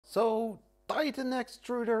So, Titan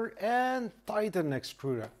Extruder and Titan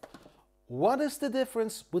Extruder. What is the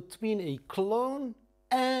difference between a clone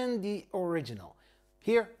and the original?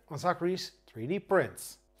 Here on Zachary's 3D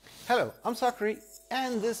Prints. Hello, I'm Zachary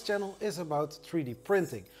and this channel is about 3D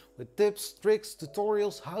printing with tips, tricks,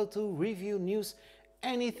 tutorials, how to review news,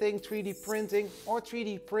 anything 3D printing or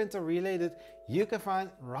 3D printer related you can find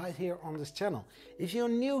right here on this channel. If you're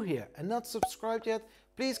new here and not subscribed yet,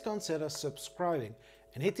 please consider subscribing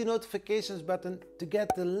and hit the notifications button to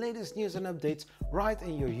get the latest news and updates right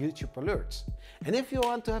in your YouTube alerts. And if you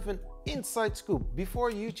want to have an inside scoop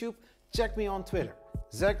before YouTube, check me on Twitter,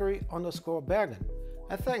 Zachary_Banggood.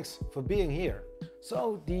 And thanks for being here.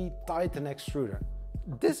 So the Titan Extruder.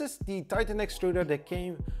 This is the Titan Extruder that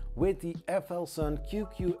came with the FLSUN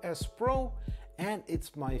QQS Pro, and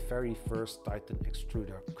it's my very first Titan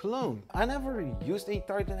Extruder clone. I never used a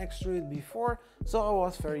Titan Extruder before, so I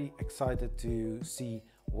was very excited to see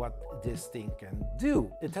what this thing can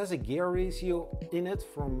do. It has a gear ratio in it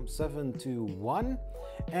from 7 to 1,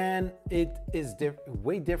 and it is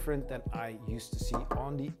way different than I used to see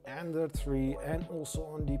on the Ender 3 and also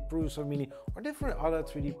on the Prusa Mini or different other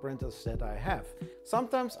 3D printers that I have.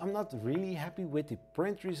 Sometimes I'm not really happy with the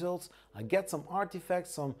print results. I get some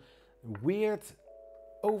artifacts, some weird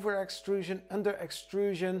over extrusion, under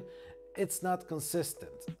extrusion. It's not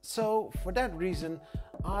consistent. So for that reason,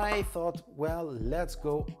 I thought, well, let's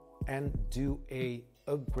go and do a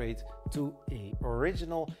upgrade to a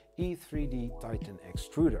original E3D Titan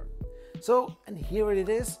Extruder. So, and here it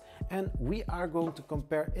is, and we are going to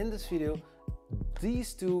compare in this video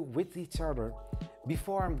these two with each other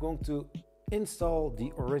before I'm going to install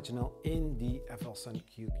the original in the FLSUN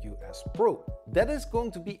QQS Pro. That is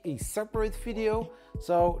going to be a separate video,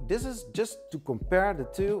 so this is just to compare the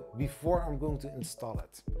two before I'm going to install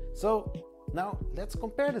it. So now let's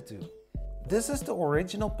compare the two. This is the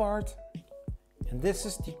original part and this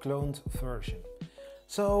is the cloned version.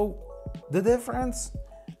 So the difference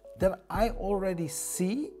that I already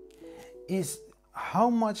see is how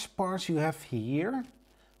much parts you have here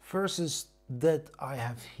versus that I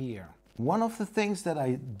have here. One of the things that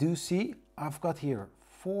I do see, I've got here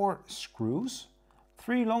 4 screws,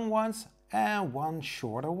 3 long ones and 1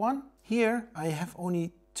 shorter one. Here I have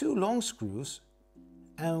only 2 long screws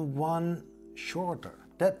and 1 shorter.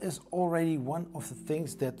 That is already one of the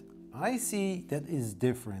things that I see that is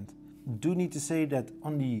different. Do need to say that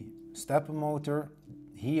on the stepper motor,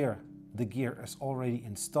 here the gear is already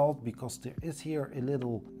installed because there is here a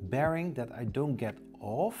little bearing that I don't get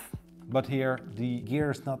off. But here the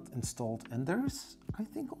gear is not installed and there's, I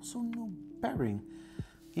think, also no bearing.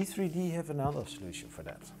 E3D have another solution for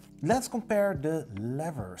that. Let's compare the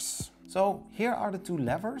levers. So here are the 2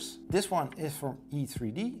 levers. This one is from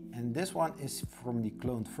E3D and this one is from the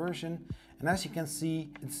cloned version. And as you can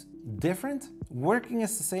see, it's different. Working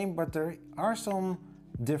is the same, but there are some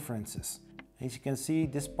differences. As you can see,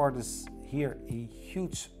 this part is here a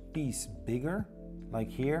huge piece bigger, like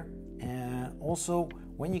here. And also,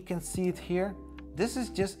 when you can see it here, this is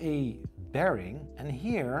just a bearing, and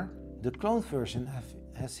here the clone version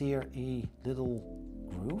has here a little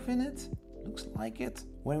groove in it, looks like it.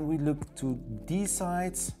 When we look to these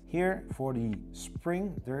sides, here for the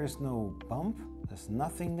spring there is no bump, there's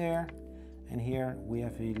nothing there, and here we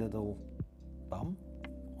have a little bump.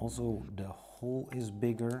 Also the hole is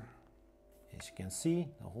bigger, as you can see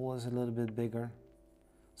the hole is a little bit bigger,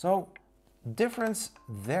 so difference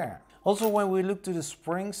there. Also, when we look to the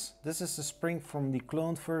springs, this is the spring from the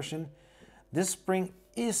cloned version. This spring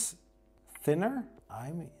is thinner.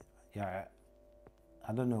 I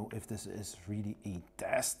don't know if this is really a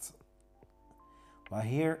test, but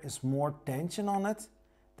here is more tension on it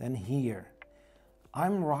than here.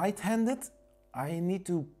 I'm right-handed. I need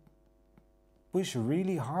to push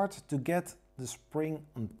really hard to get the spring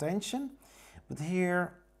on tension, but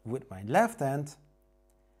here with my left hand,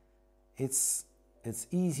 it's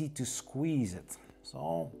easy to squeeze it.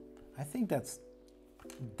 So I think that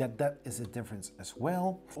is a difference as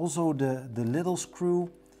well. Also the little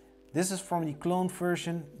screw, this is from the cloned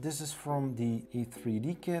version, this is from the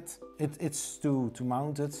E3D kit. It's to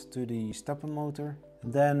mount it to the stepper motor.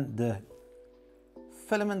 And then the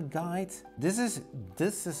filament guide, this is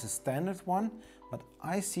a standard one, but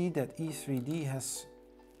I see that E3D has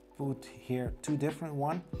put here 2 different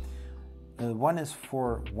ones. One is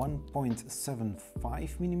for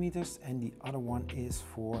 1.75 millimeters and the other one is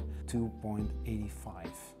for 2.85.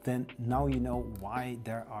 Then now you know why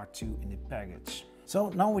there are 2 in the package. So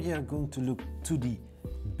now we are going to look to the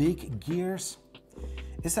big gears.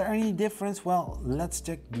 Is there any difference? Well, let's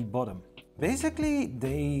check the bottom. Basically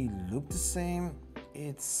they look the same.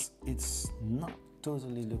 It's not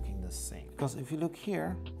totally looking the same. Because if you look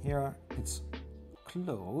here it's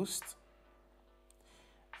closed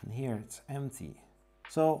and here it's empty.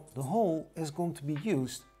 So the hole is going to be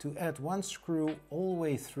used to add one screw all the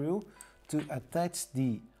way through to attach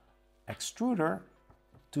the extruder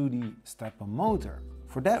to the stepper motor.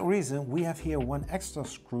 For that reason we have here one extra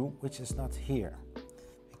screw which is not here,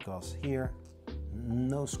 because here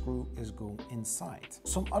no screw is going inside.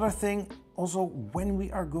 Some other thing also, when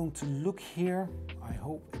we are going to look here, I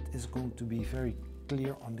hope it is going to be very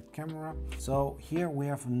clear on the camera. So here we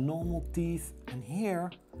have normal teeth and here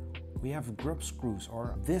we have grub screws,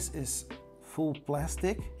 or this is full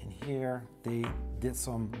plastic and here they did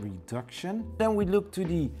some reduction. Then we look to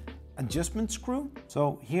the adjustment screw.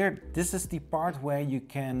 So here this is the part where you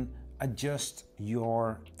can adjust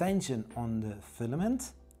your tension on the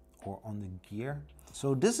filament or on the gear.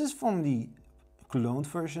 So this is from the cloned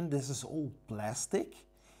version. This is all plastic.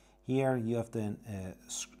 Here you have then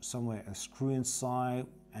somewhere a screw inside,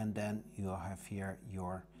 and then you have here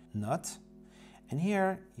your nut. And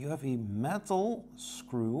here you have a metal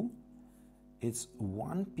screw. It's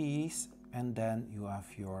one piece, and then you have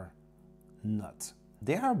your nut.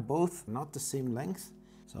 They are both not the same length,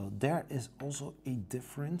 so there is also a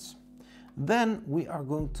difference. Then we are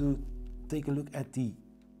going to take a look at the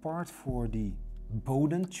part for the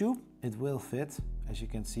Bowden tube. It will fit, as you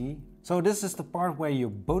can see. So this is the part where your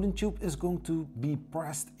Bowden tube is going to be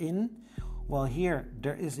pressed in. Well, here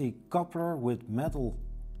there is a coupler with metal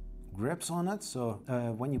grips on it, so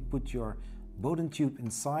when you put your Bowden tube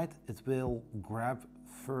inside it will grab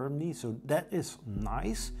firmly, so that is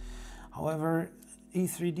nice. However,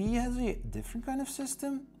 E3D has a different kind of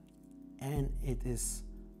system and it is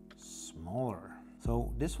smaller.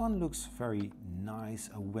 So this one looks very nice,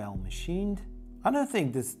 well machined. I don't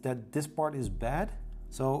think that this part is bad.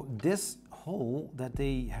 So this hole that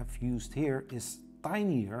they have used here is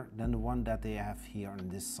tinier than the one that they have here on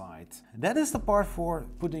this side. That is the part for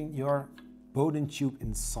putting your Bowden tube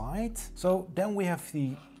inside. So then we have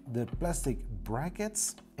the plastic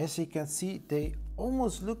brackets. As you can see, they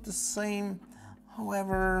almost look the same.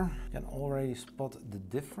 However, you can already spot the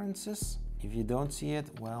differences. If you don't see it,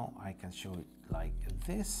 well, I can show it like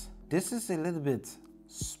this. This is a little bit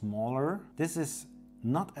smaller. This is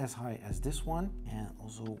not as high as this one. And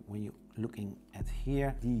also when you're looking at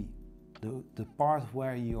here, the part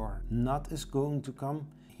where your nut is going to come,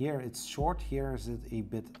 here it's short, here is it a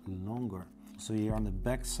bit longer. So here on the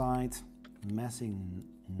back side, messing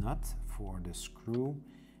nut for the screw,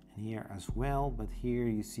 and here as well, but here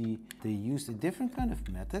you see they used a different kind of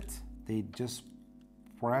method. They just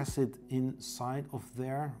press it inside of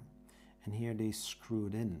there and here they screw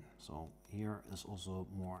it in. So here is also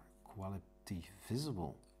more quality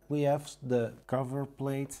visible. We have the cover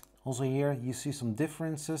plate. Also here you see some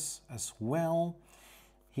differences as well.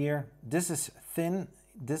 Here this is thin,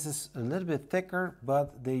 this is a little bit thicker,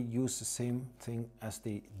 but they use the same thing as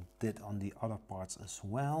they did on the other parts as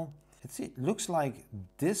well. It looks like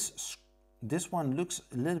this one looks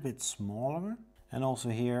a little bit smaller. And also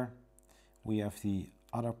here we have the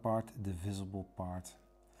other part, the visible part,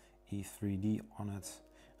 E3D on it.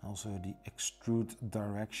 Also the extrude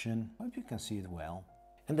direction. Hope you can see it well.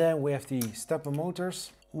 And then we have the stepper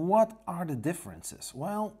motors. What are the differences?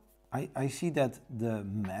 Well, I see that the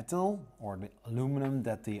metal or the aluminum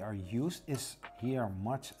that they are used is here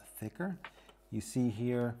much thicker. You see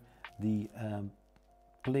here the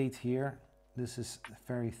plate here. This is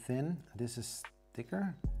very thin. This is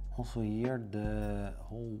thicker. Also here the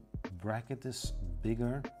whole bracket is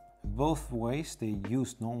bigger. Both ways they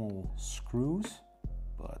use normal screws,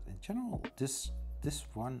 but in general this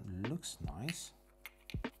one looks nice.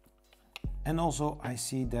 And also I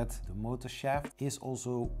see that the motor shaft is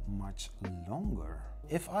also much longer.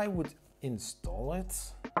 If I would install it,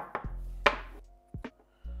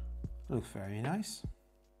 looks very nice,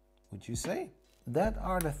 would you say? That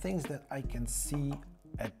are the things that I can see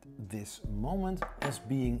at this moment as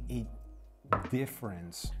being a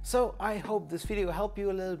difference. So I hope this video helped you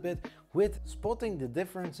a little bit with spotting the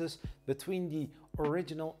differences between the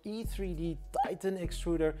original E3D Titan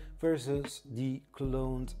Extruder versus the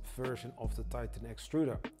cloned version of the Titan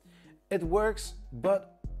Extruder. It works,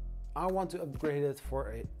 but I want to upgrade it for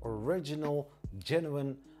an original,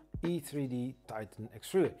 genuine E3D Titan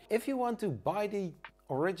Extruder. If you want to buy the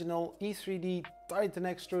original E3D Titan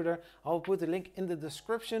Extruder, I'll put a link in the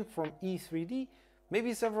description from E3D,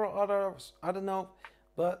 maybe several others, I don't know,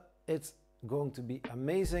 but it's going to be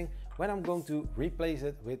amazing when I'm going to replace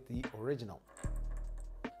it with the original.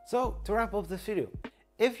 So to wrap up this video,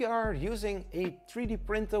 if you are using a 3D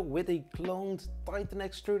printer with a cloned Titan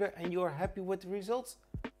Extruder and you are happy with the results,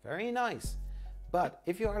 very nice. But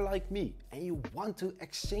if you are like me and you want to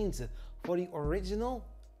exchange it for the original,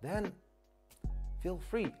 then feel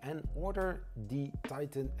free and order the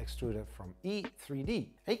Titan Extruder from E3D.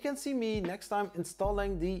 And you can see me next time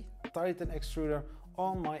installing the Titan Extruder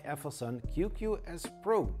on my FLSUN QQS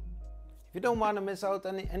Pro. If you don't want to miss out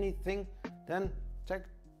on anything, then check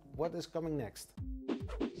what is coming next.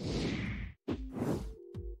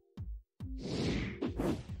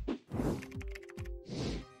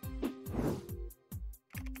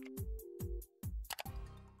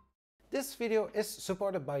 This video is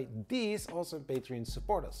supported by these awesome Patreon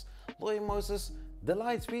supporters: Loyal Moses, The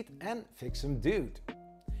Lightspeed, and FLSUN Dude.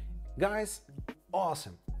 Guys,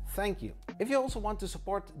 awesome! Thank you. If you also want to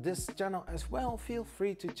support this channel as well, feel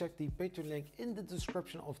free to check the Patreon link in the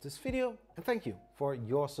description of this video. And thank you for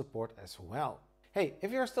your support as well. Hey,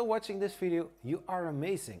 if you're still watching this video, you are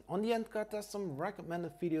amazing. On the end card, there's some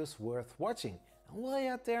recommended videos worth watching. And while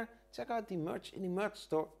you're out there, check out the merch in the merch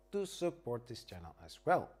store to support this channel as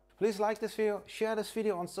well. Please like this video, share this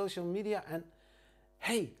video on social media, and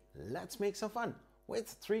hey, let's make some fun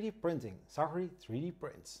with 3D printing. Zachary 3D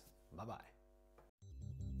Prints. Bye bye.